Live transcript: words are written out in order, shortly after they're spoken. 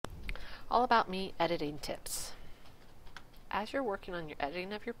All about me editing tips. As you're working on your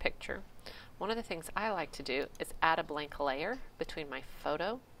editing of your picture, one of the things I like to do is add a blank layer between my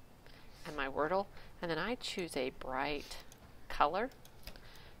photo and my Wordle, and then I choose a bright color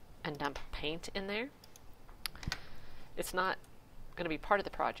and dump paint in there. It's not going to be part of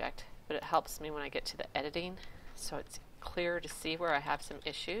the project, but it helps me when I get to the editing, so it's clear to see where I have some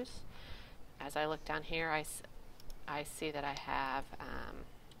issues. As I look down here, I see that I have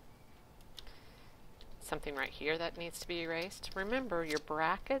something right here that needs to be erased. Remember, your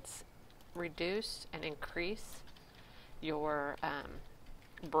brackets reduce and increase your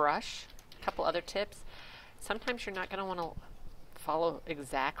brush. A couple other tips. Sometimes you're not going to want to follow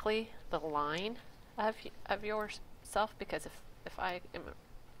exactly the line of yourself, because if I am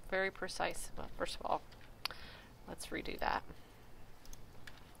very precise, well, first of all, let's redo that.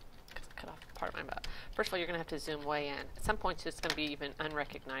 Cut off part of my butt. First of all, you're going to have to zoom way in. At some points, it's going to be even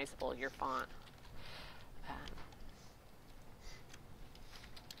unrecognizable, your font.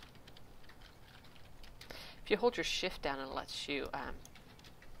 If you hold your shift down, it lets you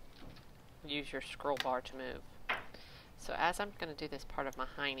use your scroll bar to move. So as I'm going to do this part of my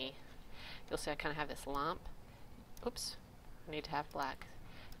hiney, you'll see I kind of have this lump. Oops, I need to have black.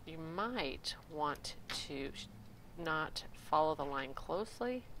 You might want to not follow the line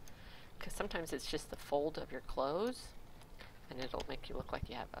closely, because sometimes it's just the fold of your clothes, and it'll make you look like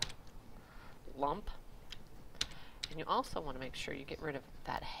you have a lump. And you also want to make sure you get rid of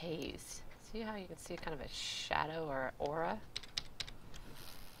that haze. See how you can see kind of a shadow or an aura?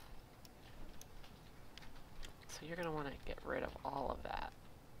 So you're going to want to get rid of all of that.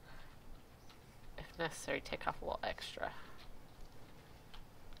 If necessary, take off a little extra.